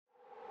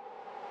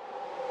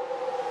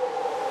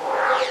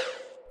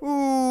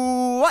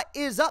What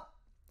is up,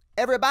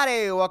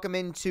 everybody? Welcome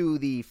into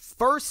the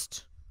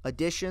first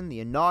edition, the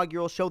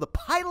inaugural show, the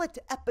pilot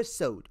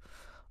episode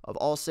of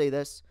I'll Say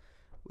This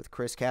with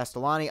Chris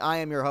Castellani. I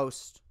am your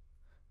host,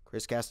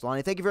 Chris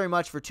Castellani. Thank you very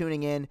much for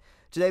tuning in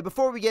today.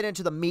 Before we get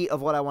into the meat of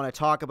what I want to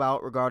talk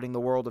about regarding the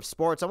world of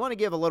sports, I want to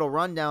give a little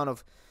rundown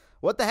of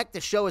what the heck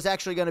this show is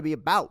actually going to be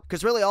about.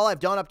 Because really all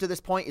I've done up to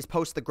this point is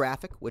post the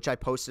graphic, which I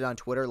posted on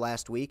Twitter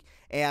last week.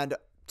 And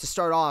to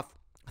start off,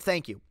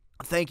 thank you.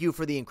 Thank you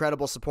for the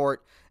incredible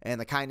support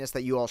and the kindness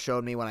that you all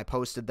showed me when I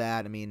posted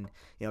that. I mean,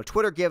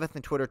 Twitter giveth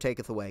and Twitter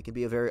taketh away. It can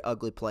be a very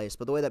ugly place.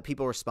 But the way that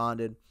people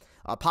responded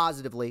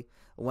positively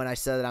when I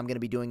said that I'm going to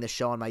be doing this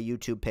show on my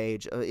YouTube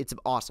page, it's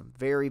awesome.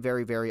 Very,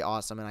 very, very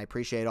awesome. And I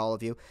appreciate all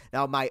of you.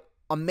 Now, my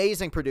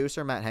amazing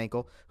producer, Matt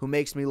Henkel, who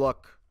makes me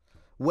look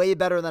way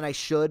better than I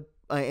should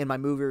in my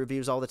movie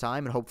reviews all the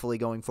time, and hopefully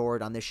going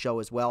forward on this show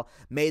as well,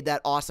 made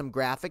that awesome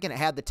graphic, and it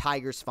had the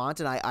Tigers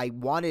font, and I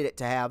wanted it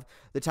to have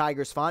the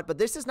Tigers font, but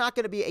this is not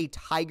going to be a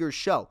Tigers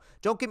show.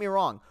 Don't get me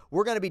wrong.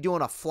 We're going to be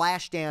doing a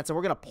flash dance, and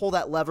we're going to pull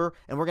that lever,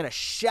 and we're going to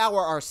shower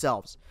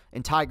ourselves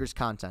in Tigers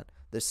content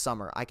this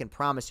summer. I can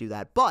promise you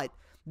that, but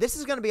this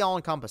is going to be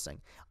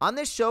all-encompassing. On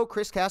this show,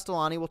 Chris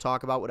Castellani will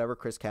talk about whatever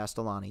Chris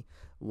Castellani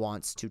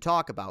wants to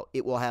talk about.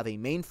 It will have a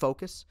main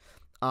focus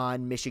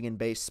on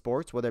Michigan-based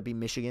sports, whether it be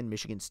Michigan,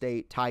 Michigan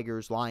State,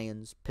 Tigers,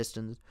 Lions,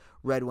 Pistons,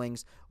 Red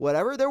Wings,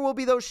 whatever. There will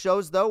be those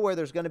shows, though, where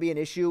there's going to be an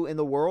issue in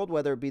the world,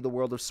 whether it be the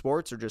world of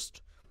sports or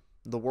just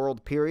the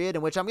world, period,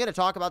 in which I'm going to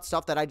talk about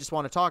stuff that I just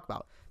want to talk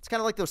about. It's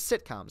kind of like those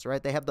sitcoms,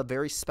 right? They have the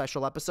very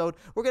special episode.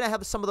 We're going to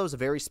have some of those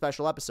very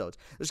special episodes.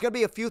 There's going to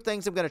be a few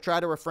things I'm going to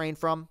try to refrain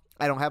from.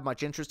 I don't have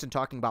much interest in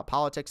talking about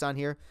politics on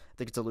here. I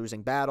think it's a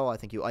losing battle. I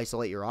think you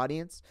isolate your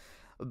audience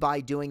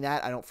by doing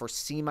that. I don't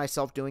foresee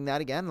myself doing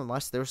that again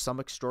unless there's some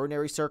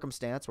extraordinary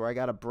circumstance where I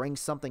got to bring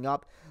something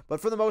up.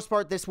 But for the most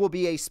part, this will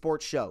be a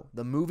sports show.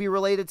 The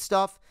movie-related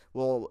stuff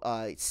will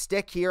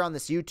stick here on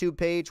this YouTube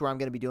page where I'm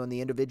going to be doing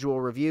the individual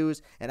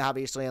reviews, and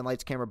obviously on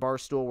Lights Camera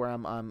Barstool where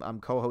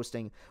I'm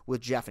co-hosting with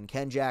Jeff and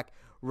Kenjack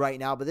right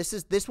now. But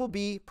this will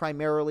be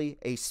primarily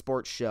a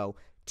sports show.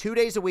 2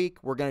 days a week.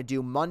 We're going to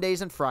do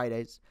Mondays and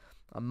Fridays.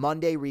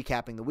 Monday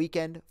recapping the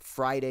weekend,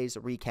 Fridays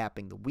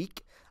recapping the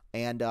week.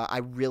 And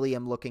I really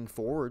am looking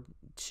forward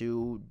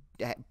to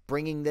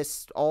bringing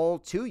this all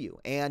to you.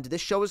 And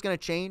this show is going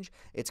to change.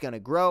 It's going to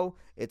grow.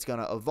 It's going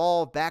to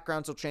evolve.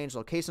 Backgrounds will change.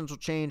 Locations will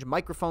change.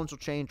 Microphones will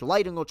change.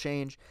 Lighting will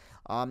change.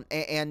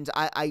 And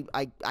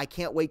I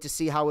can't wait to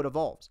see how it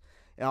evolves.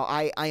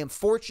 I am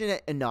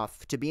fortunate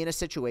enough to be in a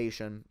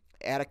situation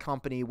at a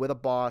company with a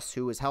boss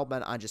who is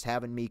hell-bent on just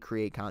having me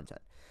create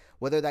content.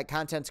 Whether that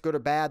content's good or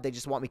bad, they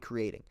just want me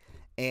creating.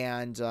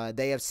 And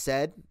they have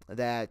said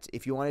that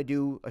if you want to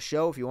do a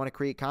show, if you want to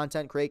create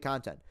content,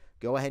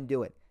 go ahead and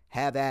do it.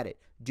 Have at it.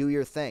 Do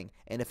your thing.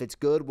 And if it's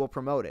good, we'll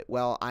promote it.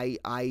 Well,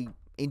 I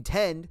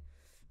intend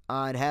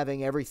on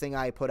having everything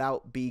I put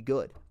out be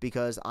good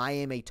because I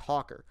am a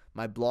talker.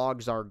 My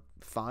blogs are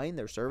fine.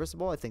 They're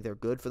serviceable. I think they're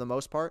good for the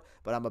most part,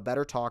 but I'm a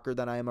better talker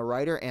than I am a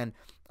writer, and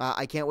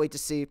I can't wait to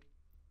see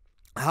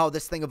how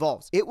this thing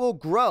evolves. It will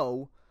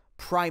grow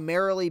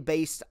primarily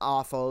based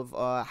off of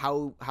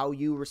how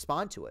you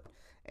respond to it.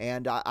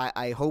 And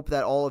I hope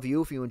that all of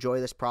you, if you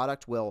enjoy this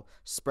product, will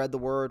spread the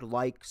word,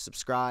 like,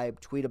 subscribe,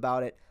 tweet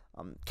about it.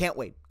 Can't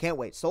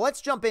wait. So let's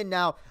jump in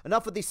now.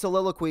 Enough with these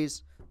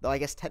soliloquies, though I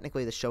guess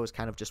technically the show is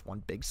kind of just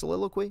one big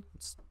soliloquy.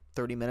 It's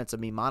 30 minutes of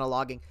me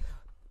monologuing.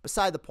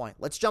 Beside the point,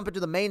 let's jump into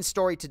the main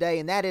story today,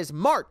 and that is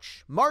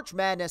March. March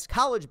Madness.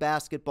 College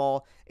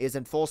basketball is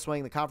in full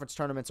swing. The conference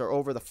tournaments are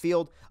over. The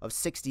field of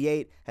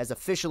 68 has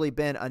officially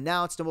been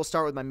announced, and we'll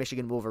start with my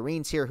Michigan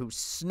Wolverines here, who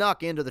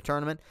snuck into the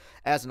tournament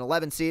as an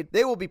 11 seed.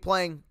 They will be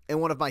playing in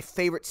one of my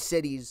favorite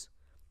cities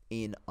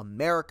in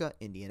America,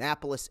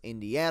 Indianapolis,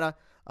 Indiana.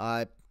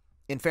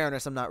 In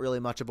fairness, I'm not really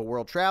much of a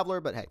world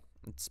traveler, but hey,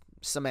 it's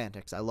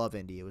semantics. I love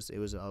Indy. It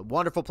was a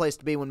wonderful place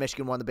to be when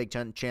Michigan won the Big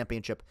Ten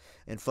championship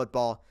in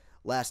football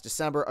last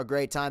December. A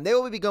great time. They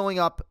will be going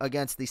up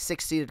against the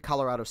 6th-seeded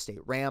Colorado State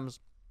Rams.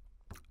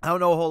 I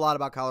don't know a whole lot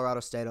about Colorado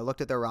State. I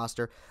looked at their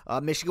roster.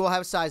 Michigan will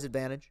have a size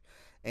advantage,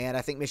 and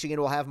I think Michigan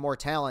will have more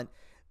talent.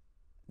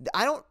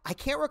 I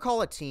can't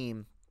recall a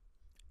team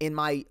in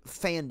my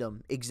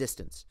fandom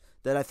existence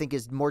that I think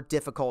is more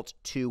difficult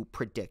to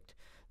predict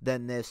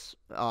than this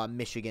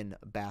Michigan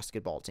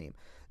basketball team.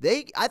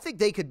 I think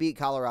they could beat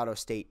Colorado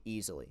State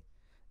easily,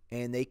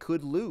 and they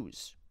could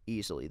lose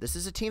easily. This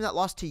is a team that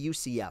lost to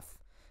UCF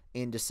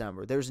in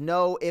December. There's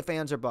no ifs,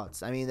 ands, or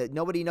buts. I mean,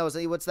 nobody knows.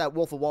 What's that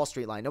Wolf of Wall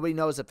Street line? Nobody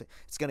knows if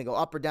it's going to go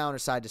up or down or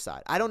side to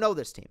side. I don't know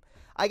this team.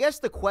 I guess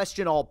the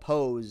question I'll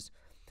pose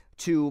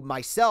to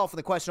myself and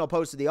the question I'll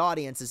pose to the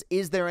audience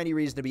is there any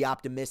reason to be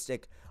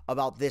optimistic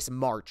about this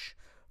March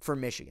for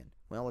Michigan?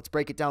 Well, let's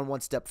break it down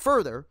one step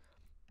further.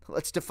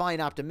 Let's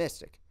define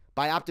optimistic.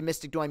 By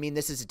optimistic, do I mean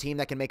this is a team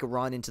that can make a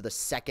run into the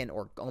second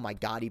or, oh my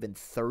God, even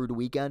third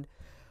weekend?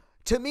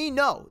 To me,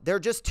 no. They're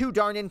just too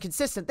darn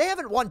inconsistent. They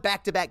haven't won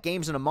back-to-back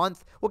games in a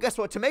month. Well, guess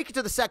what? To make it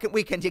to the second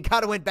weekend, you got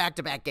to win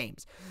back-to-back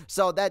games.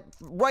 So that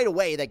right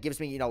away, that gives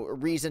me, a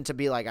reason to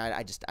be like,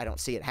 I don't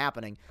see it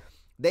happening.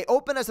 They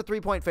open as a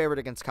 3-point favorite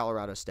against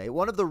Colorado State.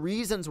 One of the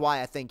reasons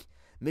why I think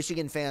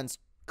Michigan fans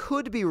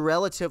could be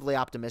relatively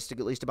optimistic,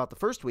 at least about the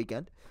first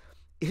weekend,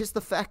 is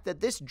the fact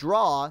that this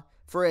draw,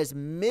 for as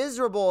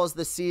miserable as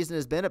the season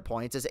has been at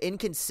points, as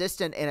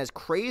inconsistent and as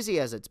crazy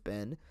as it's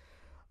been,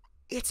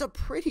 it's a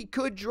pretty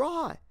good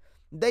draw.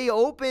 They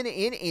open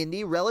in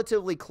Indy,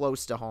 relatively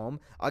close to home,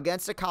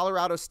 against a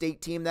Colorado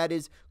State team that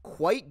is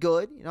quite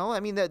good.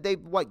 They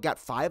got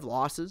 5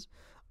 losses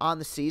on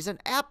the season.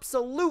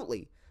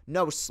 Absolutely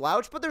no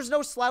slouch, but there's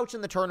no slouch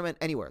in the tournament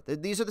anywhere.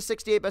 These are the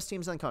 68 best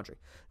teams in the country.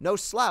 No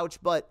slouch,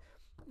 but,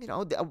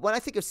 when I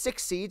think of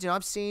 6 seeds,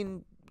 I've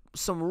seen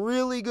some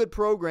really good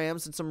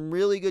programs and some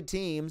really good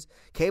teams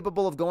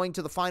capable of going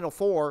to the Final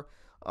Four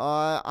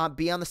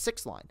be on the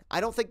 6th line. I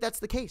don't think that's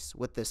the case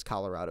with this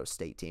Colorado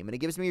State team, and it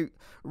gives me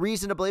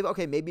reason to believe,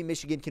 okay, maybe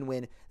Michigan can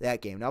win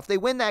that game. Now, if they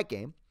win that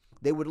game,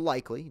 they would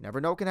likely, you never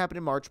know what can happen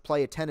in March,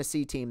 play a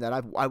Tennessee team that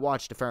I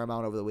watched a fair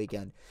amount over the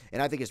weekend, and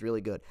I think is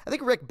really good. I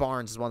think Rick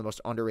Barnes is one of the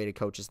most underrated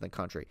coaches in the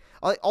country.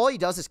 All he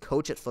does is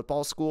coach at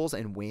football schools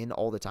and win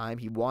all the time.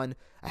 He won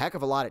a heck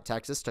of a lot at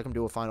Texas, took him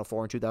to a Final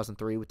Four in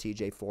 2003 with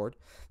TJ Ford,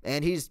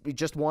 and he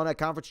just won a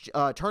conference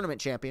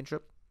tournament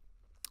championship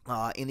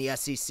in the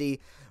SEC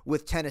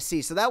with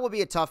Tennessee. So that will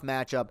be a tough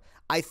matchup.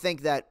 I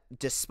think that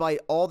despite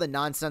all the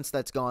nonsense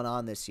that's gone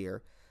on this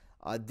year,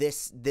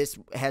 this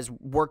has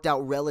worked out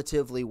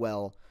relatively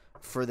well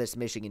for this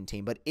Michigan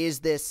team. But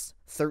is this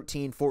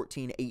 13,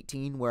 14,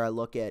 18 where I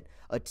look at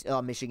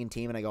a Michigan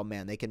team and I go,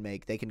 man, they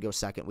can go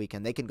second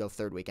weekend, they can go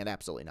third weekend?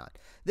 Absolutely not.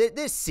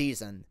 This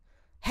season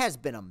has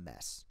been a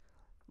mess.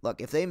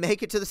 Look, if they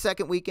make it to the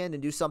second weekend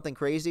and do something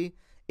crazy,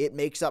 it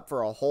makes up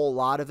for a whole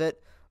lot of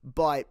it.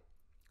 But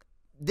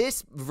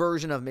this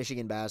version of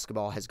Michigan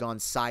basketball has gone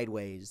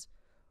sideways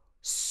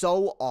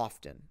so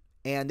often.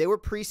 And they were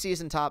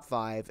preseason top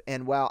 5.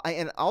 And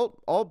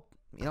I'll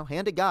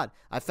hand to God,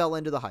 I fell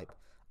into the hype.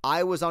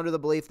 I was under the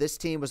belief this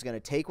team was going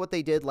to take what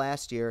they did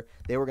last year.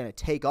 They were going to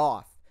take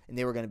off, and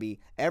they were going to be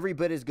every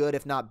bit as good,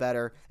 if not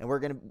better.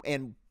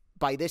 And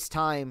by this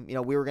time,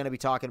 we were going to be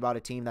talking about a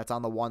team that's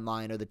on the 1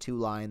 line or the 2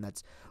 line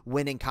that's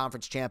winning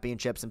conference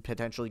championships and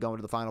potentially going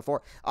to the Final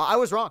Four. I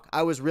was wrong.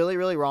 I was really,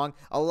 really wrong.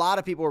 A lot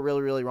of people were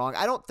really, really wrong.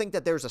 I don't think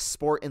that there's a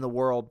sport in the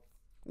world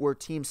where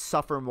teams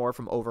suffer more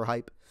from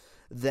overhype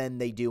than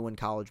they do in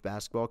college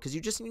basketball, because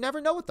you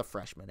never know with the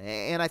freshmen.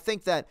 And I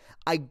think that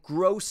I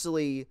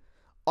grossly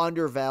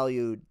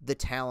undervalued the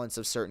talents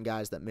of certain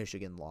guys that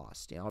Michigan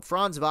lost.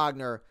 Franz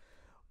Wagner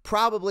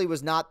probably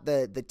was not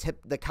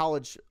the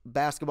college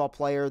basketball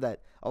player that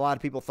a lot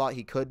of people thought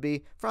he could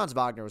be. Franz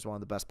Wagner was one of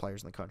the best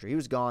players in the country. He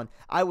was gone.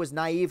 I was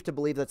naive to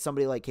believe that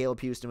somebody like Caleb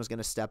Houston was going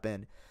to step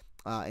in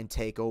and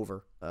take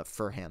over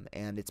for him,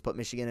 and it's put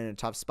Michigan in a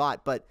tough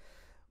spot. But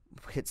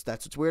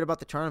that's what's weird about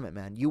the tournament,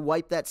 man. You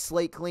wipe that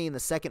slate clean, the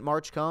second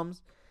March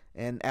comes,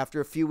 and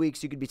after a few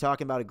weeks, you could be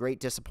talking about a great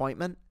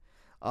disappointment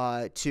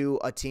to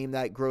a team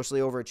that grossly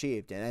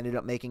overachieved and ended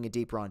up making a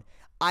deep run.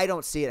 I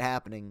don't see it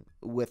happening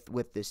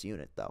with this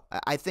unit, though.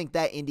 I think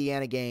that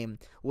Indiana game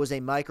was a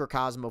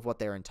microcosm of what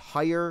their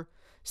entire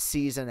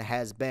season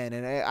has been,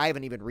 and I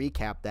haven't even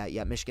recapped that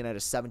yet. Michigan had a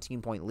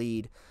 17-point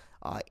lead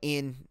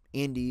in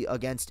Indy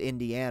against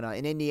Indiana,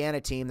 an Indiana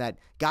team that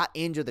got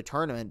into the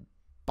tournament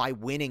by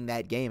winning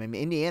that game.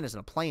 Indiana's in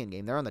a play-in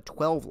game. They're on the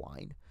 12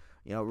 line,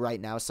 right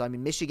now. So,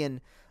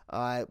 Michigan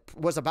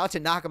was about to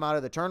knock them out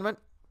of the tournament,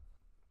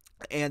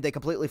 and they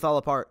completely fell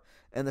apart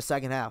in the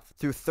second half.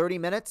 Through 30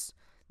 minutes,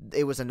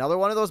 it was another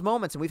one of those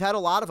moments, and we've had a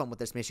lot of them with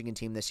this Michigan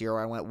team this year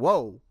where I went,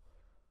 whoa,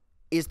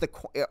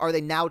 are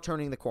they now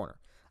turning the corner?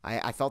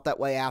 I felt that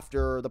way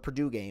after the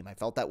Purdue game. I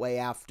felt that way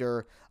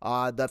after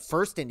the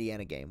first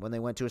Indiana game when they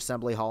went to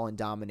Assembly Hall and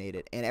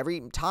dominated. And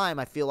every time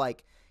I feel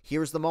like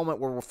here's the moment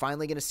where we're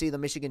finally going to see the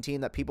Michigan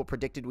team that people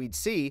predicted we'd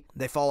see,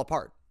 they fall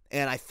apart.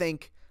 And I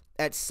think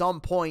at some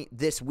point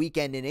this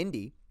weekend in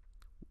Indy,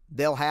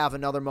 they'll have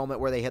another moment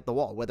where they hit the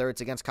wall, whether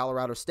it's against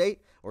Colorado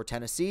State or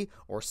Tennessee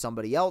or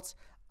somebody else.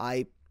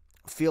 I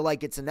feel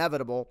like it's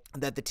inevitable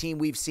that the team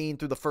we've seen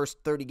through the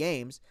first 30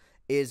 games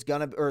is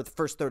going to, or the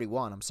first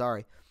 31,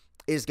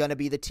 is going to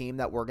be the team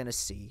that we're going to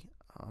see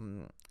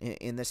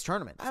in this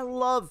tournament. I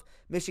love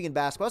Michigan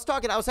basketball.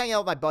 I was hanging out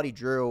with my buddy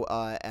Drew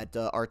at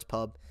Arts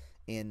Pub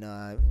in,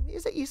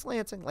 is it East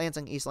Lansing?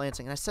 East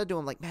Lansing. And I said to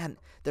him, man,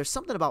 there's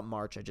something about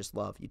March I just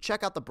love. You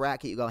check out the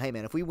bracket, you go, hey,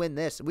 man, if we win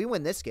this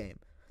game,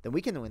 then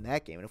we can win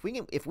that game. And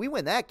if we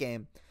win that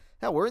game,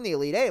 hell, we're in the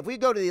Elite Eight. If we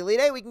go to the Elite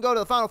Eight, we can go to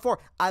the Final Four.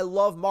 I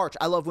love March.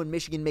 I love when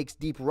Michigan makes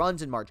deep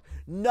runs in March.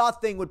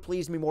 Nothing would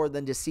please me more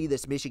than to see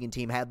this Michigan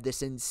team have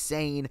this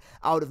insane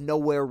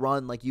out-of-nowhere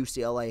run like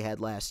UCLA had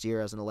last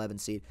year as an 11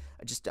 seed.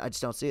 I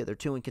just don't see it. They're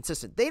too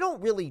inconsistent. They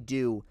don't really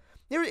do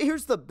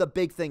Here's the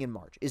big thing in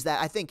March is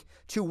that I think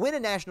to win a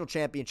national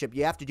championship,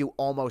 you have to do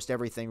almost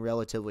everything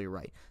relatively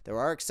right. There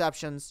are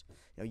exceptions,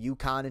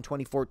 UConn in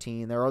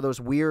 2014. There are those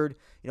weird,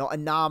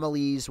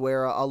 anomalies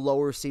where a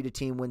lower seeded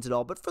team wins it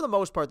all. But for the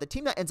most part, the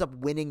team that ends up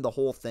winning the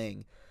whole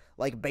thing,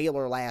 like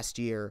Baylor last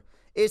year,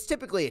 is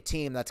typically a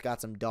team that's got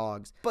some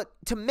dogs. But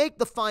to make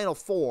the Final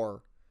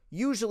Four,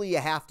 usually you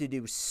have to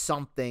do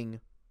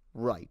something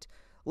right.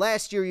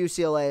 Last year,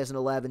 UCLA as an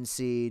 11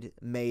 seed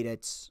made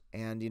it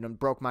and,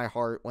 broke my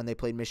heart when they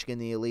played Michigan in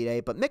the Elite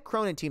Eight. But Mick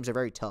Cronin teams are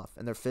very tough,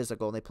 and they're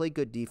physical, and they play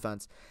good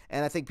defense.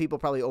 And I think people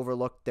probably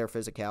overlooked their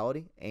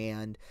physicality.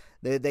 And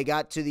they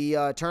got to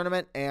the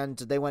tournament, and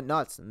they went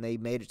nuts, and they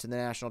made it to the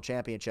national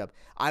championship.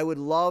 I would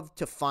love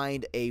to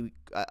find a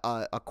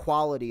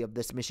quality of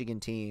this Michigan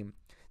team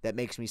that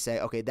makes me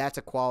say, okay, that's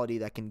a quality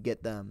that can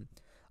get them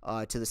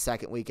to the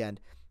second weekend.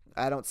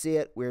 I don't see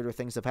it. Weirder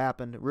things have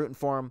happened. Rooting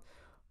for them.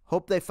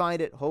 Hope they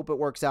find it. Hope it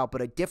works out.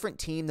 But a different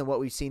team than what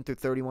we've seen through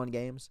 31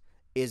 games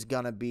is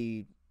going to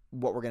be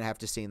what we're going to have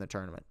to see in the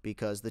tournament,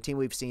 because the team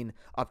we've seen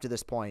up to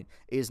this point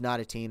is not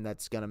a team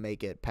that's going to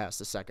make it past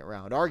the second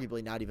round,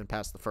 arguably not even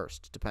past the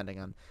first, depending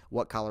on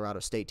what Colorado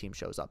State team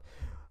shows up.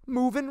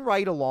 Moving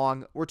right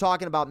along, we're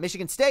talking about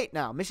Michigan State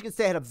now. Michigan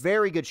State had a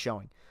very good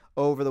showing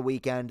over the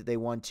weekend. They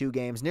won 2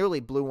 games, nearly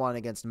blew one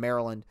against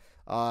Maryland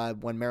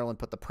when Maryland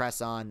put the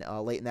press on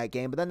late in that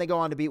game. But then they go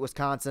on to beat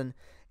Wisconsin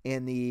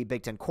in the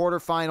Big Ten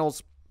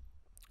quarterfinals.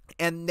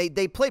 And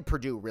they played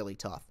Purdue really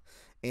tough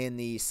in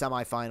the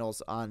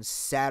semifinals on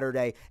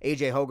Saturday.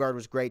 A.J. Hoggard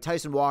was great.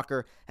 Tyson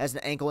Walker has an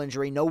ankle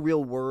injury. No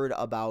real word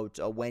about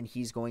when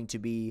he's going to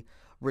be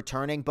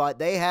returning. But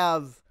they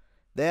have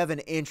an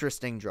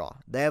interesting draw.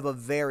 They have a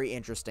very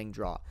interesting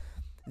draw.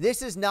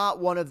 This is not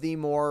one of the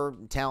more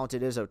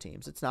talented Izzo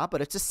teams. It's not,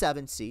 but it's a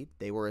 7 seed.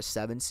 They were a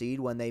 7 seed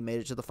when they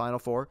made it to the Final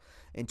Four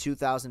in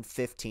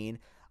 2015.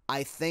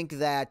 I think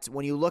that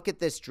when you look at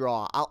this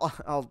draw,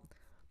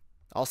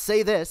 I'll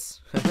say this,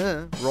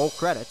 roll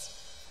credits.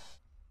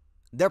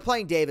 They're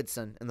playing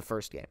Davidson in the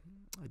first game.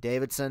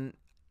 Davidson,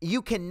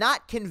 you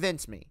cannot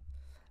convince me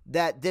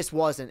that this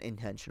wasn't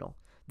intentional,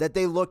 that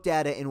they looked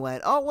at it and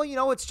went, oh,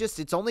 well,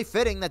 it's only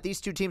fitting that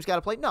these two teams got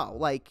to play. No,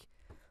 like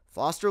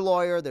Foster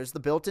Loyer, there's the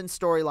built-in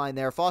storyline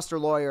there. Foster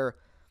Loyer,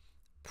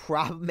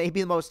 maybe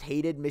the most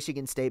hated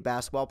Michigan State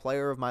basketball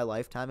player of my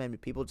lifetime. I mean,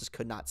 people just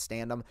could not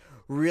stand him.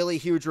 Really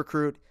huge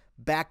recruit.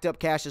 Backed up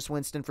Cassius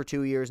Winston for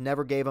 2 years,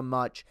 never gave him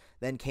much,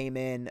 then came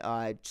in,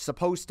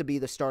 supposed to be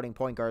the starting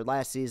point guard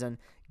last season,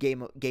 gave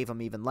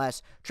him even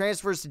less.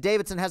 Transfers to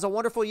Davidson, has a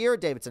wonderful year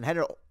at Davidson, had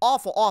an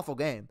awful, awful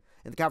game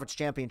in the conference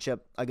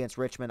championship against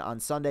Richmond on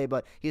Sunday,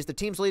 but he's the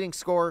team's leading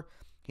scorer.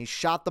 He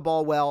shot the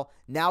ball well.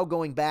 Now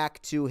going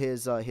back to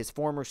his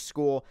former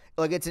school,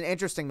 like, it's an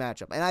interesting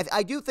matchup, and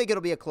I do think it'll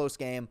be a close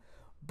game,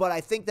 but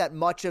I think that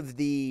much of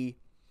the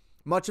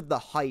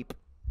hype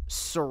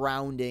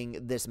surrounding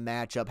this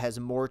matchup has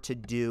more to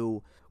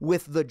do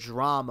with the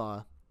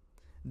drama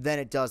than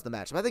it does the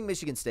matchup. I think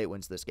Michigan State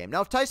wins this game.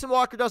 Now, if Tyson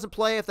Walker doesn't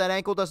play, if that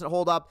ankle doesn't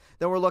hold up,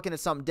 then we're looking at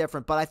something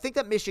different. But I think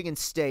that Michigan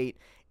State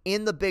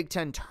in the Big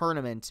Ten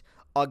tournament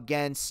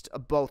against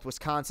both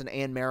Wisconsin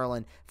and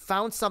Maryland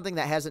found something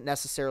that hasn't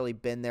necessarily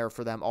been there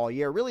for them all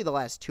year, really the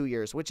last 2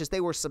 years, which is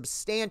they were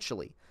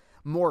substantially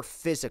more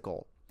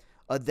physical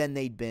than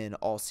they'd been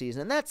all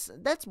season. And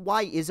that's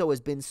why Izzo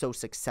has been so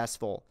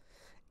successful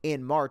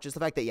in March, is the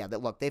fact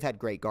that, look, they've had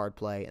great guard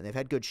play, and they've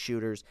had good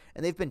shooters,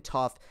 and they've been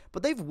tough,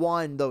 but they've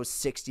won those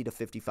 60 to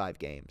 55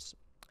 games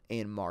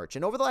in March.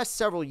 And over the last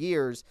several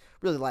years,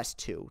 really the last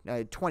 2,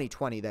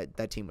 2020,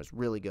 that team was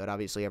really good.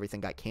 Obviously,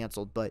 everything got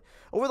canceled, but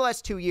over the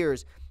last 2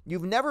 years,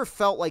 you've never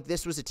felt like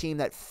this was a team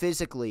that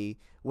physically,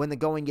 when the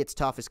going gets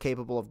tough, is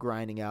capable of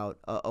grinding out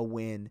a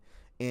win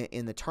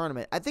in the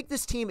tournament. I think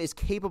this team is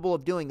capable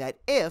of doing that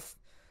if,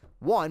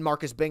 1,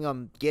 Marcus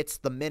Bingham gets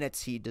the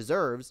minutes he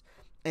deserves,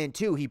 and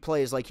 2, he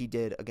plays like he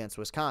did against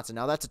Wisconsin.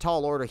 Now, that's a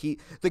tall order.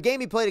 The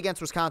game he played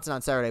against Wisconsin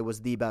on Saturday was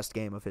the best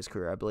game of his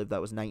career. I believe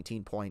that was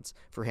 19 points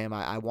for him.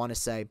 I want to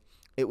say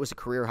it was a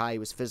career high. He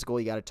was physical.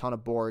 He got a ton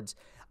of boards.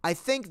 I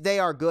think they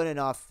are good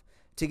enough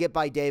to get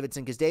by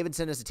Davidson, because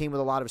Davidson is a team with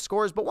a lot of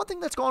scores. But one thing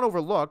that's gone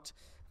overlooked,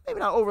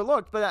 maybe not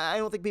overlooked, but I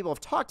don't think people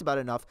have talked about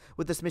enough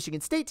with this Michigan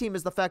State team,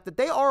 is the fact that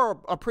they are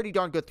a pretty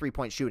darn good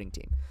three-point shooting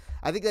team.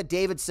 I think that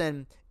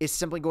Davidson is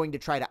simply going to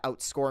try to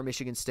outscore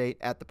Michigan State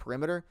at the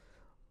perimeter.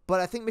 But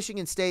I think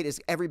Michigan State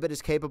is every bit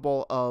as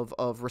capable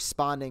of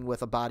responding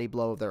with a body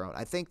blow of their own.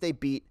 I think they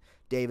beat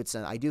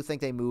Davidson. I do think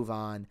they move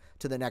on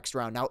to the next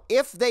round. Now,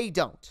 if they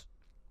don't,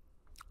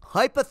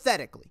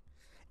 hypothetically,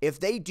 if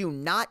they do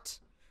not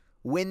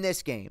win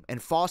this game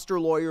and Foster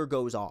Loyer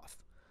goes off,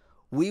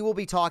 we will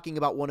be talking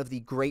about one of the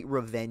great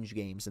revenge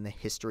games in the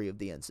history of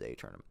the NCAA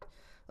tournament.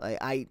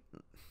 I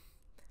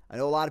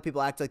know a lot of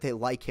people act like they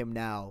like him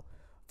now.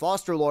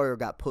 Foster Loyer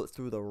got put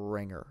through the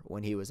ringer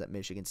when he was at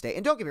Michigan State.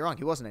 And don't get me wrong,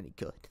 he wasn't any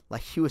good.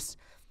 Like, he was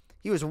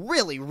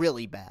really,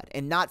 really bad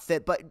and not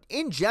fit. But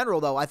in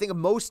general, though, I think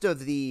most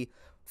of the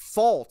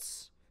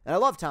faults, and I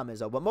love Tom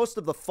Izzo, but most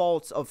of the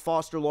faults of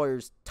Foster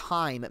Loyer's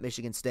time at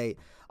Michigan State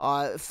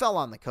fell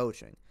on the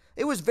coaching.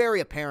 it was very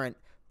apparent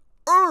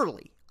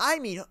early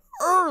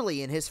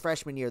in his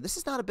freshman year, this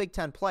is not a Big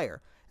Ten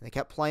player. And they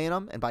kept playing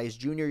him, and by his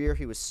junior year,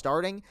 he was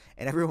starting,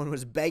 and everyone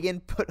was begging,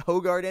 put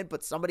Hoggard in,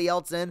 put somebody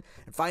else in,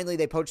 and finally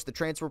they poached the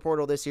transfer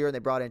portal this year, and they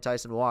brought in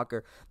Tyson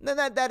Walker. And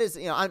then that is,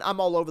 I'm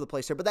all over the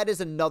place here, but that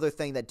is another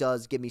thing that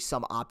does give me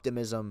some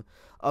optimism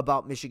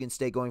about Michigan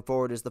State going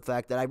forward, is the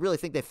fact that I really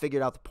think they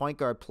figured out the point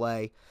guard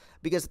play,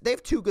 because they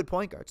have two good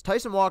point guards.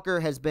 Tyson Walker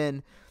has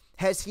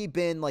he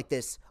been like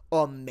this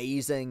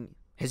amazing...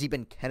 Has he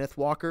been Kenneth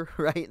Walker,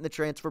 right, in the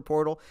transfer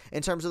portal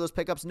in terms of those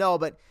pickups? No,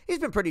 but he's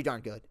been pretty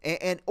darn good.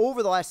 And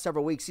over the last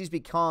several weeks, he's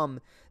become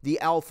the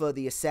alpha,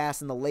 the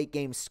assassin, the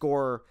late-game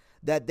scorer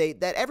that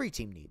every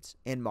team needs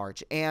in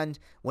March. And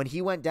when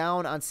he went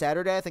down on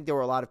Saturday, I think there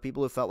were a lot of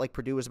people who felt like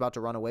Purdue was about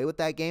to run away with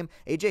that game.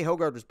 A.J.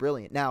 Hoggard was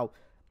brilliant. Now,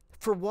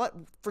 for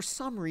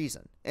some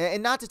reason,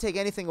 and not to take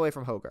anything away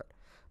from Hoggard,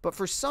 but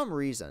for some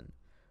reason,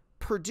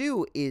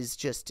 Purdue is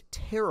just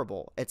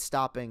terrible at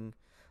stopping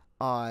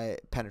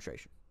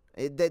penetration.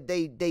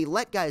 They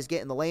let guys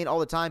get in the lane all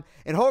the time.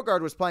 And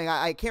Hoggard was playing,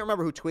 I can't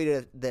remember who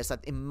tweeted this.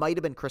 It might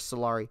have been Chris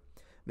Solari,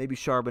 maybe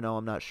Charbonneau,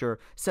 I'm not sure.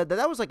 Said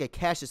that was like a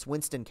Cassius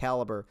Winston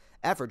caliber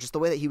effort, just the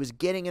way that he was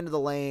getting into the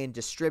lane,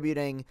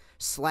 distributing,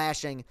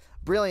 slashing.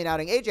 Brilliant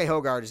outing. A.J.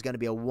 Hoggard is going to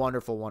be a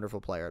wonderful,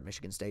 wonderful player at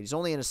Michigan State. He's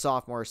only in his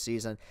sophomore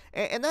season.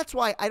 And that's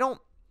why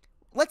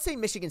let's say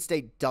Michigan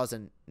State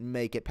doesn't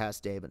make it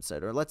past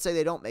Davidson, or let's say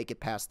they don't make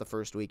it past the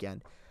first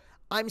weekend.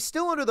 I'm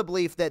still under the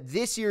belief that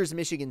this year's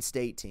Michigan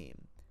State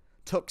team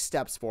took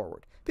steps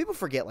forward. People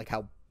forget like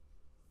how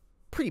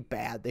pretty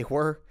bad they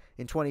were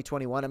in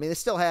 2021. I mean, they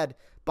still had,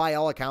 by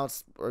all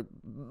accounts,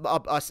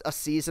 a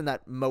season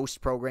that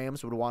most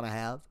programs would want to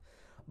have,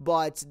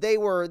 but they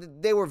were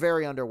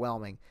very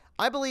underwhelming.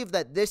 I believe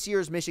that this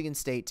year's Michigan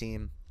State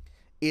team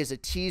is a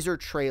teaser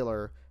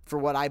trailer for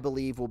what I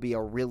believe will be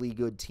a really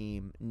good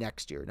team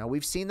next year. Now,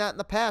 we've seen that in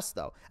the past,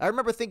 though. I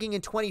remember thinking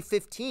in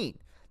 2015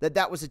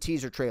 that was a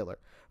teaser trailer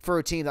for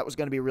a team that was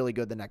going to be really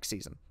good the next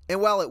season. And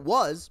while it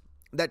was,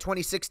 that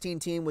 2016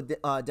 team with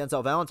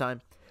Denzel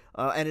Valentine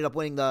ended up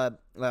winning the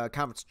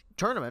conference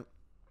tournament.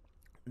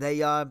 They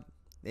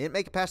didn't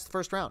make it past the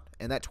first round,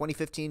 and that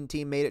 2015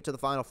 team made it to the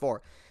Final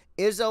Four.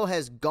 Izzo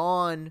has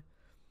gone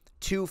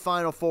to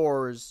Final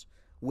Fours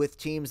with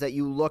teams that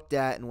you looked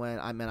at and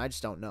went, I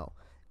just don't know.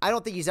 I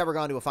don't think he's ever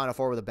gone to a Final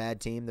Four with a bad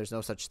team. There's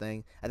no such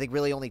thing. I think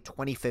really only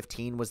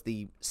 2015 was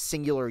the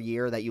singular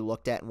year that you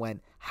looked at and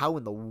went, how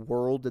in the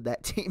world did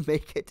that team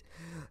make it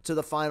to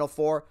the Final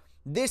Four?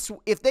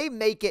 If they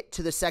make it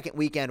to the second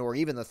weekend or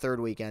even the third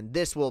weekend,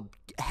 this will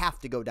have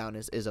to go down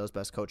as Izzo's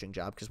best coaching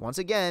job, because once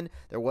again,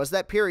 there was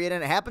that period,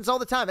 and it happens all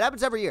the time. It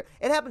happens every year.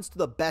 It happens to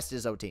the best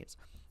Izzo teams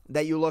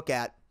that you look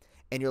at,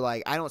 and you're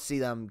like, I don't see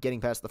them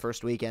getting past the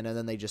first weekend, and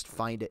then they just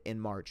find it in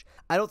March.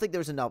 I don't think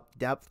there's enough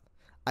depth.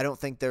 I don't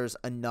think there's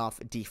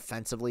enough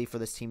defensively for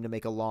this team to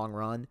make a long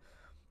run.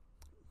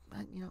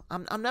 But,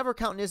 I'm never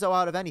counting Izzo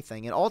out of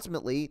anything, and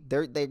ultimately,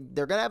 they're going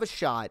to have a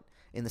shot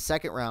in the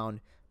second round,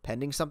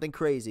 pending something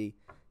crazy,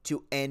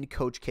 to end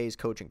Coach K's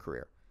coaching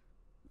career.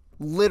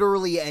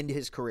 Literally end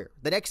his career.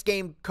 The next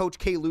game Coach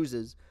K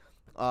loses,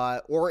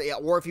 or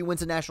if he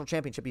wins a national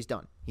championship, he's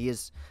done. He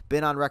has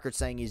been on record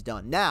saying he's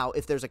done. Now,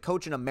 if there's a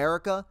coach in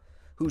America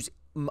who's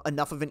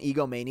enough of an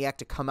egomaniac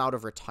to come out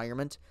of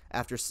retirement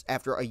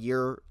after a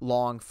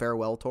year-long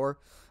farewell tour,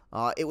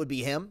 it would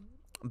be him.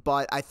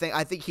 But I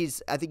think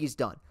he's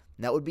done.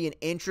 And that would be an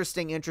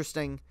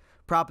interesting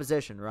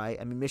proposition,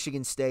 right? I mean,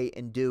 Michigan State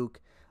and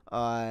Duke.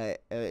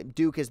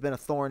 Duke has been a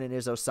thorn in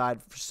Izzo's side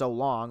for so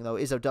long, though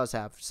Izzo does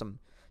have some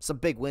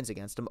big wins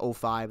against him,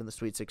 05 in the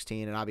Sweet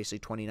 16 and obviously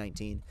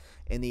 2019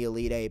 in the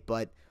Elite Eight.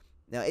 But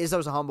now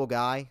Izzo's a humble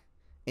guy,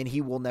 and he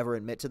will never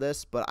admit to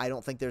this, but I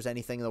don't think there's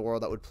anything in the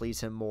world that would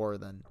please him more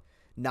than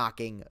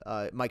knocking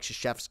Mike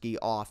Krzyzewski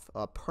off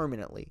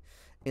permanently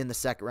in the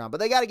second round. But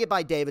they got to get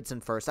by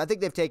Davidson first. I think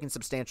they've taken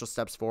substantial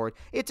steps forward.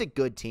 It's a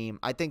good team.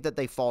 I think that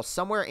they fall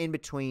somewhere in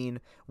between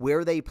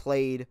where they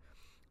played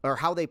or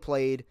how they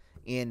played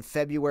in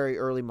February,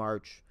 early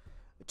March,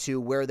 to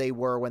where they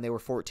were when they were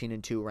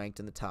 14-2, ranked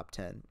in the top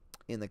 10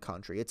 in the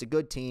country. It's a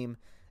good team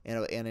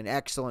and an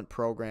excellent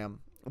program.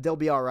 They'll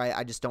be all right.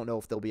 I just don't know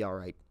if they'll be all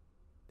right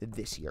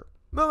this year.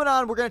 Moving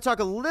on, we're going to talk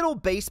a little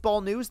baseball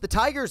news. The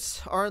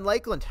Tigers are in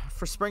Lakeland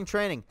for spring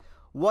training.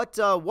 What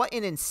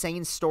an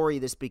insane story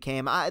this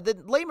became.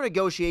 The labor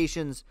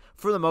negotiations,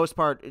 for the most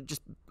part, it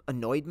just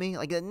annoyed me.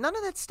 Like, none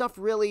of that stuff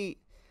really...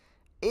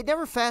 It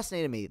never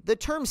fascinated me. The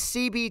term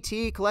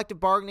CBT, collective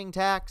bargaining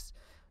tax,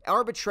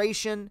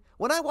 arbitration.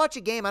 When I watch a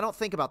game, I don't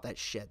think about that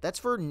shit. That's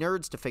for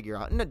nerds to figure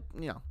out. And,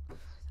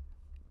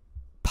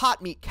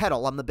 pot meat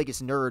kettle, I'm the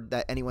biggest nerd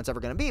that anyone's ever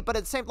going to be. But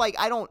at the same,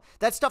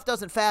 that stuff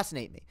doesn't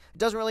fascinate me. It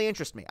doesn't really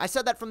interest me. I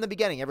said that from the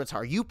beginning. Everyone's,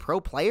 are you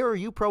pro player or are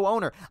you pro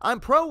owner? I'm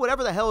pro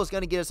whatever the hell is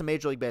going to get us a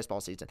Major League Baseball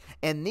season.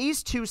 And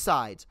these two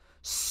sides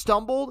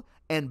stumbled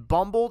and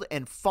bumbled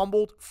and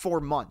fumbled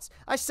for months.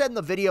 I said in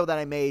the video that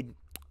I made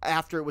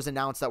after it was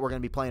announced that we're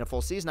going to be playing a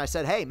full season, I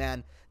said, hey,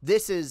 man,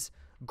 this is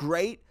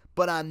great,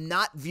 but I'm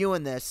not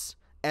viewing this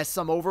as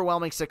some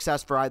overwhelming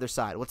success for either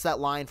side. What's that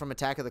line from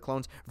Attack of the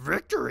Clones?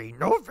 Victory,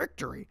 no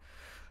victory.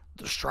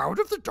 The shroud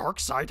of the dark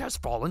side has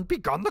fallen,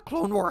 begun the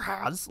Clone War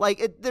has.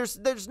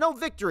 There's no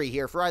victory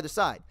here for either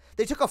side.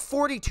 They took a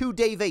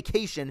 42-day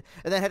vacation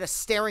and then had a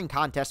staring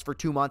contest for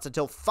 2 months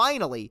until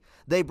finally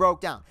they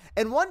broke down.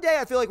 And one day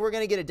I feel like we're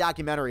going to get a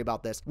documentary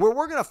about this where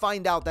we're going to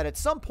find out that at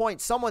some point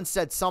someone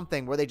said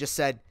something where they just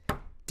said,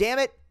 damn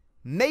it,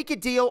 make a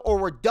deal or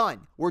we're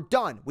done. We're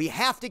done. We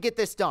have to get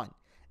this done.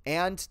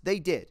 And they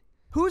did.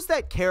 Who's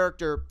that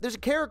character? There's a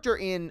character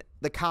in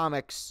the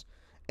comics,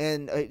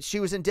 and she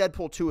was in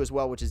Deadpool 2 as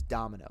well, which is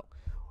Domino,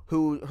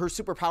 who her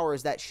superpower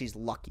is that she's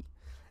lucky.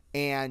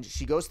 And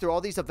she goes through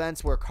all these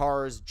events where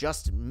cars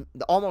just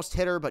almost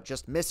hit her, but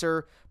just miss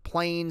her.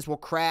 Planes will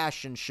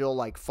crash and she'll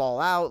like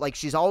fall out. Like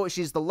she's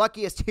the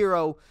luckiest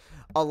hero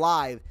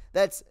alive.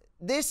 That's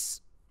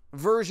this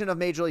version of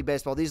Major League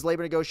Baseball. These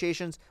labor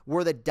negotiations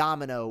were the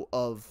domino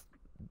of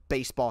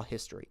baseball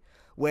history,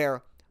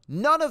 where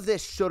none of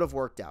this should have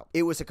worked out.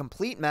 It was a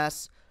complete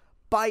mess.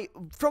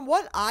 From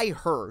what I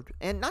heard,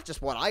 and not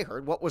just what I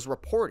heard, what was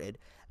reported,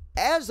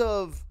 as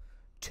of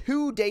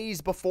 2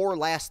 days before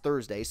last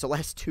Thursday, so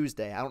last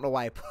Tuesday, I don't know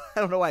why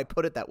I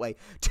put it that way.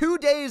 2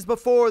 days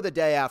before the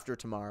day after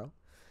tomorrow,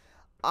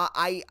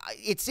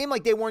 it seemed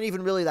like they weren't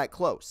even really that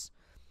close,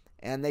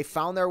 and they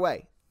found their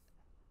way.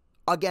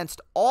 Against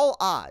all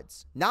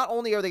odds, not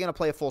only are they going to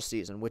play a full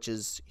season, which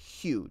is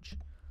huge,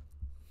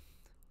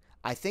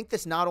 I think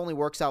this not only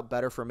works out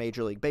better for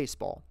Major League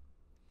Baseball,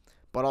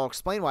 but I'll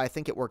explain why I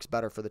think it works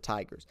better for the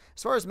Tigers.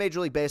 As far as Major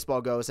League Baseball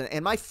goes,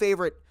 and my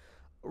favorite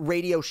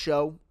radio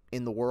show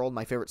in the world,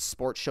 my favorite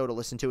sports show to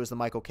listen to is the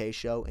Michael Kay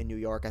Show in New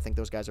York. I think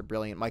those guys are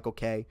brilliant. Michael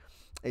Kay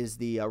is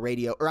the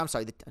radio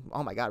the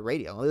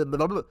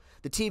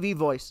TV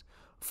voice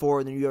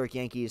for the New York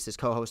Yankees. His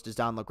co-host is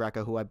Don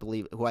LaGreca,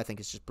 who I think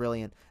is just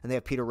brilliant. And they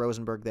have Peter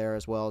Rosenberg there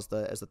as well as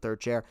the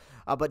third chair.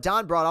 But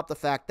Don brought up the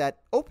fact that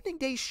opening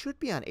day should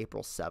be on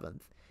April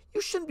 7th. You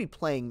shouldn't be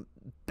playing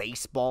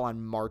baseball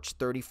on March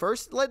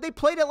 31st. They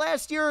played it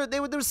last year. It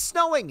was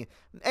snowing.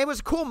 It was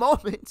a cool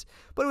moment,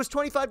 but it was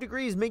 25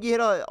 degrees. Miggy hit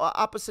a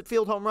opposite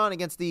field home run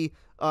against the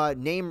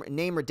name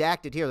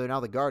redacted here. They're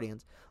now the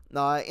Guardians.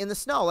 In the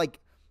snow, at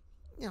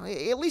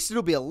least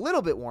it'll be a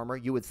little bit warmer,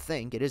 you would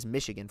think. It is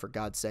Michigan, for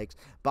God's sakes.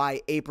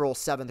 By April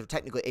 7th, or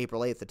technically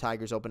April 8th, the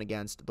Tigers open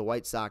against the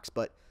White Sox.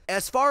 But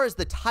as far as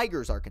the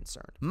Tigers are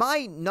concerned,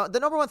 the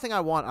number one thing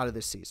I want out of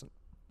this season,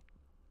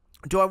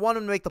 do I want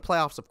them to make the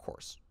playoffs? Of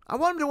course. I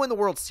want them to win the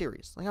World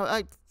Series.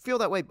 I feel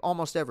that way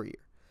almost every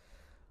year.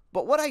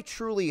 But what I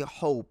truly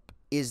hope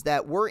is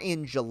that we're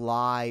in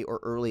July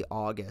or early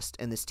August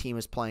and this team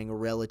is playing a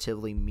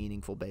relatively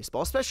meaningful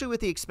baseball, especially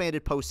with the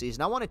expanded postseason.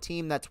 I want a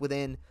team that's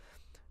within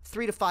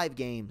 3 to 5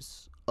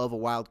 games of a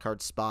wild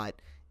card spot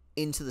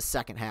into the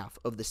second half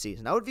of the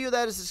season. I would view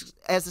that as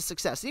a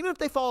success. Even if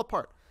they fall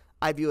apart,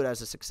 I view it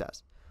as a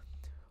success.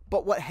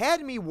 But what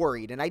had me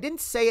worried, and I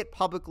didn't say it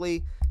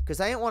publicly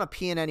because I didn't want to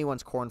pee in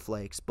anyone's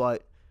cornflakes,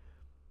 but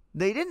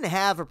they didn't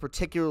have a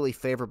particularly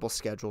favorable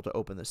schedule to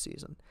open the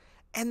season.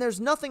 And there's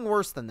nothing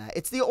worse than that.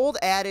 It's the old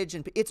adage,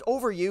 and it's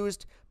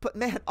overused, but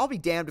man, I'll be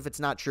damned if it's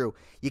not true.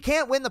 You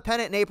can't win the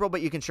pennant in April,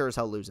 but you can sure as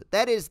hell lose it.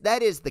 That is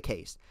the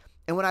case.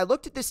 And when I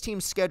looked at this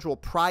team's schedule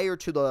prior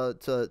to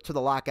the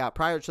lockout,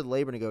 prior to the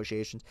labor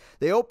negotiations,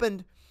 they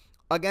opened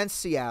against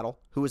Seattle,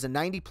 who was a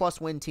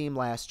 90-plus win team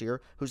last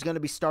year, who's going to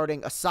be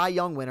starting a Cy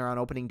Young winner on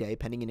opening day,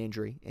 pending an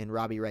injury in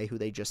Robbie Ray, who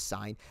they just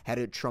signed. Had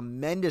a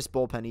tremendous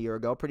bullpen a year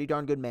ago, pretty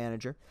darn good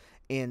manager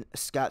in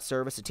Scott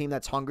Service, a team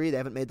that's hungry. They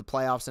haven't made the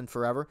playoffs in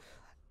forever.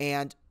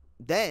 And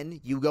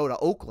then you go to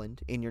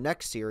Oakland in your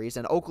next series,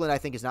 and Oakland I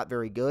think is not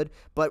very good,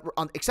 but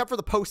except for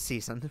the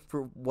postseason,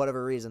 for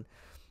whatever reason,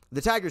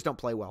 the Tigers don't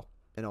play well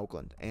in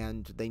Oakland,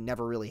 and they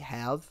never really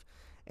have,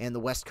 and the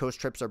West Coast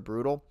trips are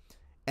brutal.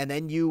 And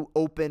then you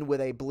open with,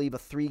 I believe, a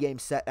 3-game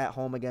set at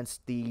home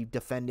against the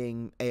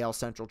defending AL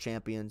Central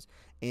champions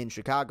in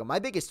Chicago. My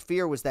biggest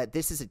fear was that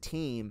this is a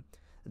team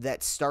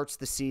that starts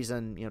the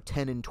season,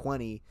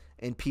 10-20,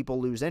 and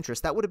people lose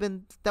interest. That would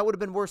have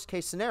been worst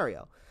case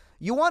scenario.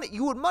 You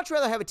would much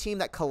rather have a team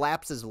that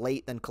collapses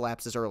late than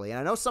collapses early. And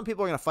I know some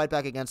people are going to fight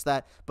back against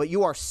that, but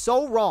you are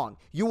so wrong.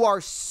 You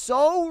are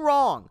so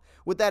wrong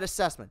with that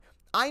assessment.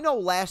 I know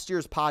last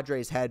year's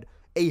Padres had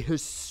a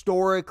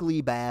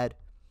historically bad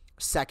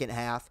second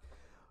half,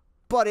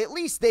 but at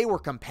least they were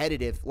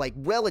competitive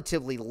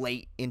relatively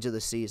late into the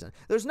season.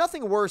 There's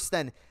nothing worse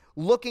than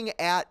looking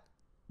at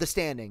the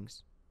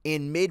standings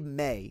in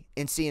mid-May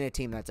and seeing a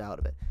team that's out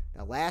of it.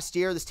 Now last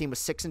year this team was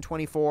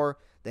 6-24.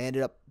 They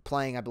ended up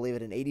playing, I believe,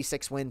 at an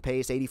 86 win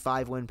pace,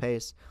 85 win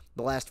pace.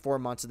 The last 4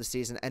 months of the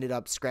season ended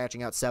up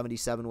scratching out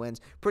 77 wins.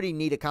 Pretty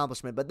neat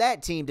accomplishment, but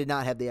that team did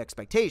not have the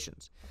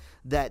expectations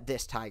that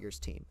this Tigers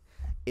team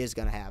is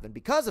going to have. And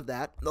because of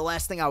that, the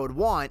last thing I would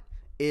want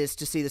is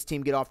to see this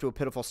team get off to a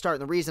pitiful start.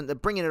 And the reason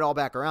that bringing it all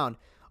back around,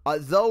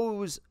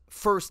 those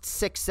first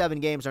 6-7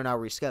 games are now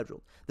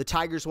rescheduled. The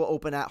Tigers will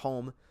open at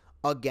home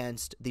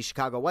against the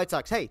Chicago White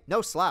Sox. Hey,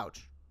 no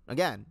slouch.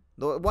 Again,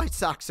 the White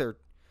Sox are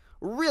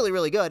really,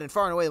 really good and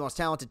far and away the most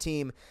talented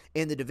team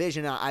in the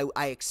division.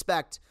 I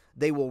expect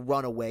they will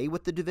run away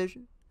with the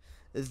division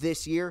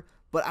this year,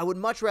 but I would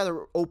much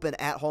rather open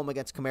at home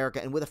against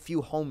Comerica and with a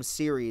few home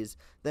series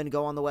than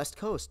go on the West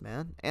Coast,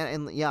 man.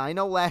 And yeah, I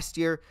know last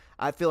year,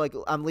 I feel like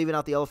I'm leaving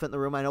out the elephant in the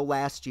room. I know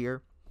last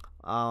year,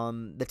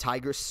 the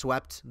Tigers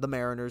swept the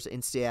Mariners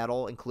in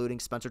Seattle,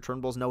 including Spencer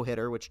Turnbull's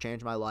no-hitter, which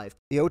changed my life.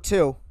 The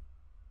 0-2.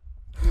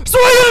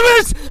 Swing and a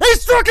miss! He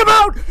struck him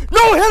out!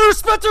 No-hitter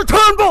Spencer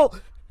Turnbull!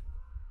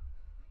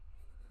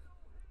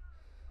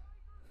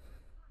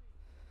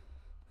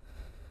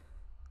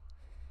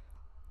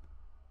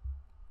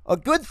 A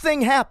good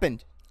thing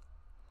happened.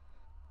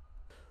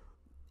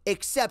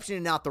 Exception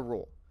and not the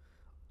rule.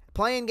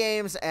 Playing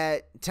games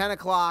at 10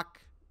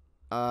 o'clock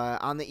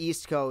on the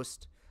East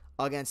Coast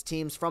against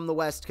teams from the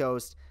West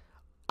Coast,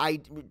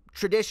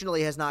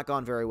 traditionally has not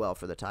gone very well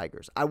for the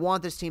Tigers. I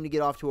want this team to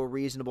get off to a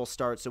reasonable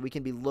start so we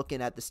can be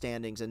looking at the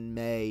standings in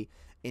May,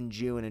 in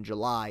June, and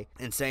July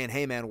and saying,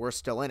 hey, man, we're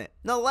still in it.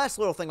 Now, the last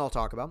little thing I'll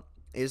talk about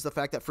is the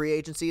fact that free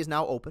agency is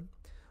now open.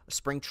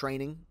 Spring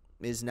training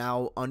is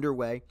now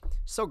underway.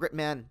 So great,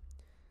 man.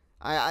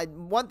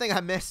 One thing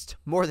I missed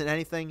more than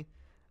anything,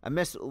 I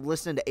missed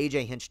listening to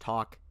AJ Hinch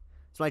talk.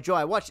 It's my joy.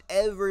 I watched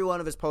every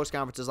one of his post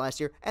conferences last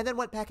year and then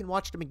went back and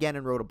watched him again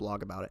and wrote a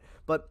blog about it.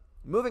 But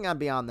moving on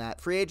beyond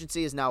that, free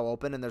agency is now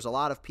open, and there's a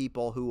lot of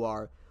people who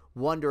are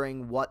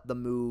wondering what the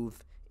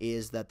move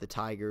is that the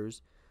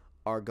Tigers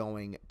are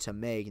going to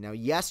make. Now,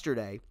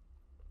 yesterday,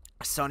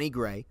 Sonny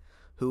Gray,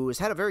 who has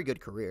had a very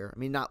good career. I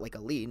mean, not like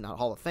elite, not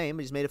Hall of Fame,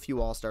 but he's made a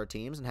few All-Star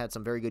teams and had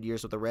some very good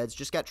years with the Reds.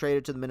 Just got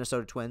traded to the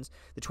Minnesota Twins.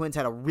 The Twins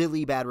had a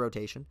really bad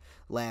rotation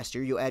last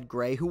year. You add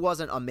Gray, who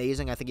wasn't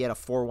amazing. I think he had a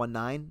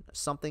 4.19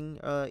 something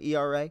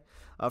ERA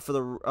for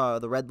the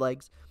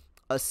Redlegs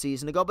a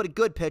season ago, but a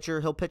good pitcher.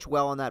 He'll pitch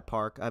well in that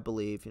park, I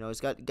believe. He's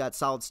got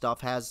solid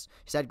stuff.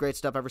 He's had great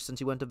stuff ever since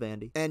he went to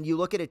Vandy. And you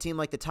look at a team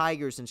like the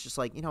Tigers, and it's just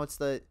like,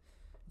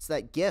 it's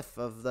that gif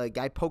of the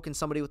guy poking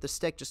somebody with a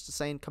stick just to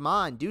saying, come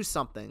on, do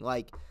something.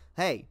 Like,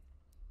 hey,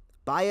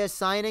 Baez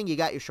signing, you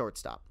got your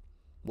shortstop.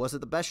 Was it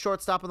the best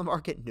shortstop on the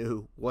market?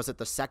 No. Was it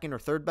the second or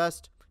third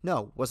best?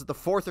 No. Was it the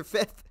fourth or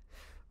fifth?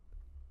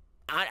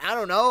 I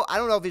don't know. I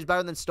don't know if he's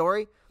better than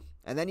Story.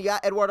 And then you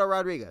got Eduardo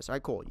Rodriguez. All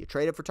right, cool. You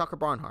traded for Tucker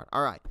Barnhart.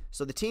 All right.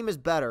 So the team is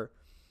better.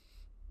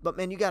 But,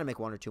 man, you got to make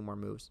one or two more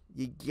moves.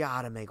 You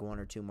got to make one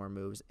or two more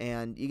moves.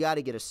 And you got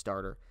to get a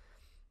starter.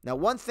 Now,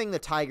 one thing the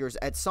Tigers,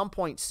 at some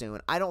point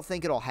soon, I don't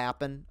think it'll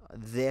happen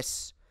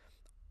this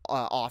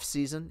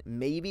offseason,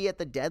 maybe at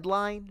the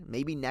deadline,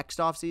 maybe next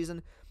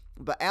offseason,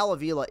 but Al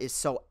Avila is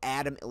so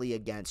adamantly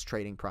against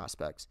trading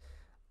prospects.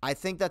 I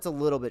think that's a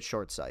little bit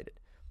short-sighted.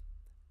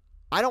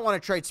 I don't want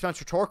to trade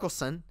Spencer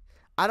Torkelson.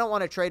 I don't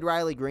want to trade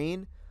Riley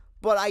Green,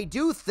 but I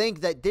do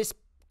think that this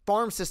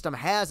farm system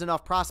has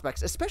enough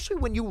prospects, especially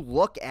when you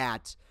look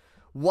at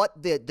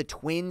what the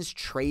Twins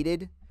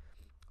traded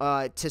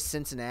to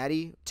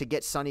Cincinnati to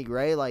get Sonny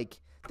Gray. Like,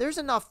 there's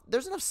enough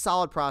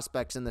solid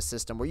prospects in the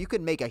system where you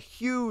could make a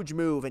huge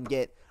move and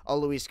get a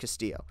Luis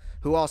Castillo,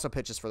 who also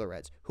pitches for the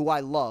Reds, who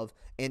I love.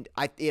 And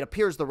it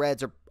appears the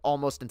Reds are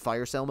almost in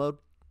fire sale mode.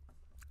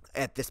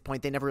 At this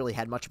point, they never really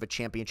had much of a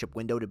championship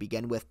window to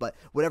begin with, but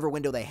whatever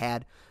window they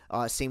had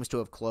seems to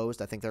have closed.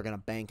 I think they're going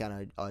to bank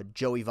on a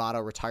Joey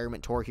Votto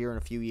retirement tour here in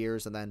a few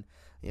years, and then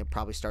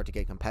probably start to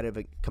get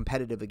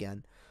competitive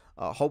again.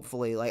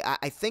 Hopefully,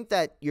 I think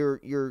that you're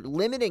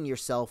limiting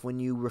yourself when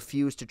you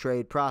refuse to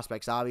trade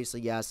prospects. Obviously,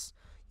 yes,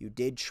 you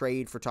did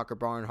trade for Tucker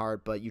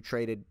Barnhart, but you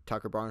traded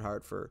Tucker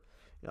Barnhart for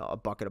a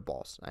bucket of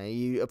balls.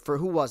 For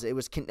who was it? It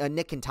was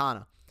Nick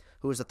Quintana,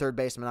 who was the third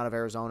baseman out of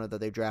Arizona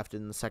that they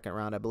drafted in the second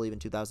round, I believe, in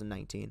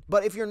 2019.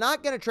 But if you're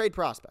not going to trade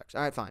prospects,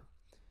 all right, fine.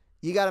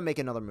 You got to make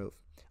another move.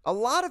 A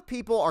lot of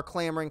people are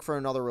clamoring for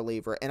another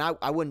reliever, and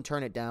I wouldn't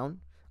turn it down.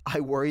 I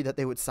worry that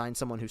they would sign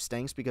someone who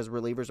stinks because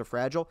relievers are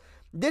fragile.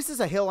 This is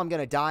a hill I'm going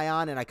to die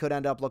on, and I could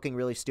end up looking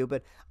really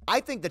stupid.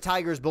 I think the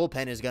Tigers'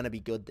 bullpen is going to be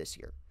good this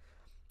year.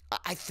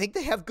 I think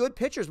they have good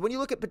pitchers. When you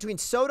look at between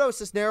Soto,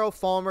 Cisnero,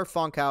 Fulmer,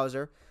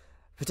 Funkhauser,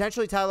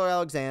 potentially Tyler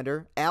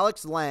Alexander,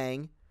 Alex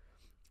Lang,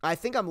 I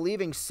think I'm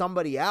leaving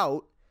somebody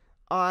out.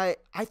 I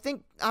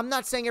think I'm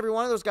not saying every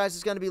one of those guys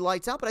is going to be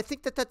lights out, but I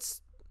think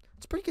that's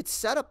a pretty good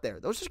setup there.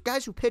 Those are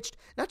guys who pitched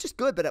not just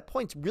good, but at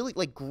points really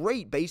like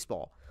great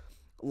baseball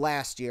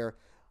last year.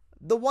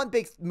 The one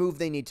big move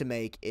they need to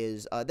make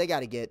is they got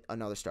to get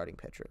another starting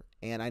pitcher.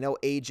 And I know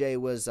AJ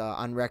was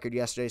on record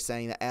yesterday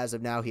saying that as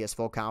of now he has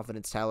full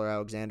confidence Tyler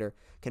Alexander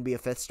can be a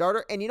fifth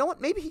starter. And you know what?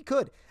 Maybe he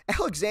could.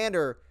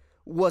 Alexander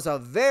was a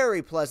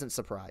very pleasant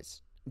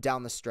surprise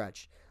down the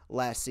stretch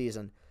last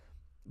season.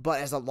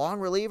 But as a long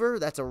reliever,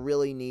 that's a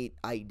really neat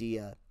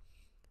idea.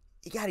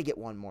 You got to get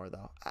one more,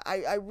 though.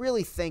 I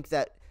really think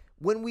that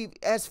when we,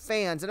 as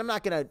fans, and I'm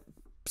not going to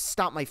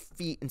stomp my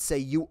feet and say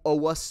you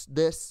owe us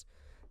this,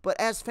 but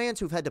as fans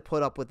who've had to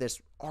put up with this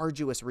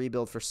arduous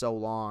rebuild for so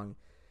long,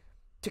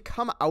 to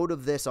come out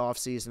of this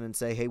offseason and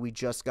say, hey, we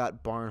just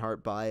got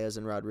Barnhart, Baez,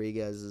 and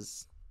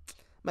Rodriguez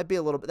might be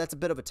a little bit, that's a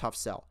bit of a tough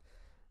sell.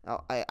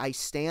 I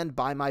stand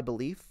by my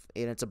belief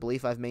and it's a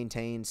belief I've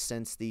maintained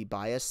since the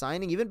Baez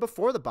signing, even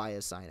before the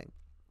Baez signing.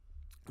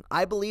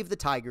 I believe the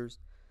Tigers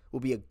will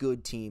be a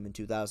good team in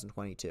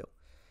 2022.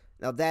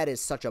 Now, that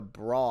is such a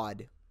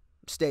broad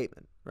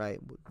statement, right?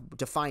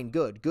 Define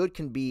good. Good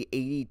can be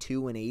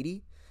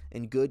 82-80,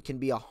 and good can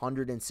be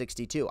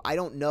 162. I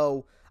don't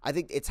know. I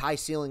think it's high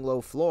ceiling,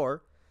 low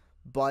floor,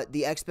 but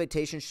the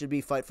expectation should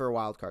be fight for a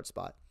wild card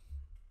spot.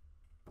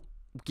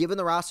 Given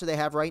the roster they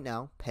have right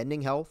now,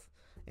 pending health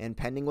and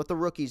pending what the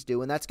rookies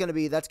do, and that's going to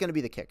be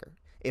the kicker.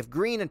 If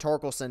Green and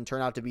Torkelson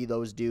turn out to be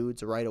those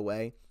dudes right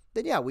away,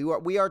 then yeah,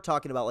 we are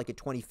talking about like a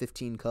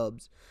 2015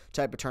 Cubs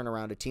type of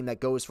turnaround, a team that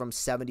goes from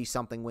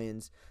 70-something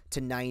wins to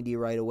 90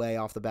 right away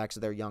off the backs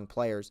of their young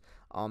players.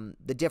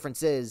 The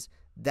difference is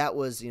that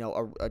was,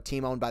 a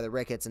team owned by the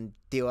Ricketts, and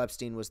Theo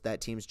Epstein was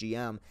that team's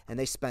GM, and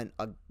they spent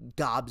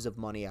gobs of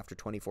money after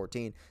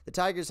 2014. The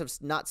Tigers have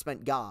not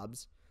spent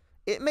gobs.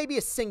 It may be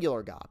a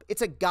singular gob.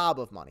 It's a gob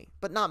of money,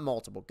 but not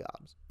multiple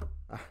gobs.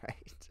 All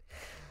right.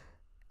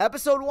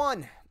 Episode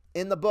 1.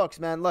 In the books,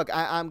 man. Look,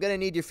 I'm going to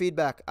need your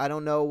feedback. I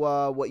don't know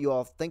what you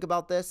all think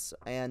about this.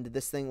 And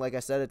this thing, like I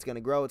said, it's going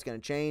to grow. It's going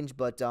to change.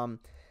 But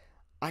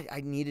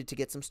I needed to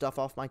get some stuff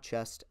off my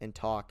chest and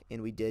talk,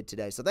 and we did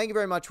today. So thank you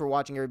very much for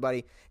watching,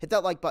 everybody. Hit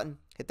that like button.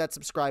 Hit that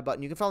subscribe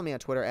button. You can follow me on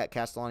Twitter at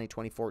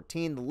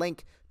Castellani2014. The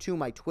link to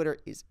my Twitter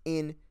is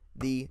in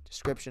the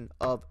description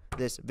of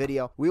this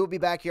video. We will be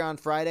back here on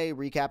Friday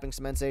recapping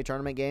some NCAA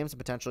tournament games and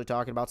potentially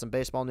talking about some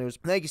baseball news.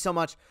 Thank you so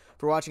much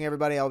for watching,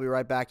 everybody. I'll be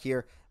right back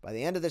here by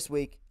the end of this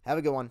week. Have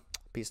a good one.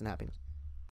 Peace and happiness.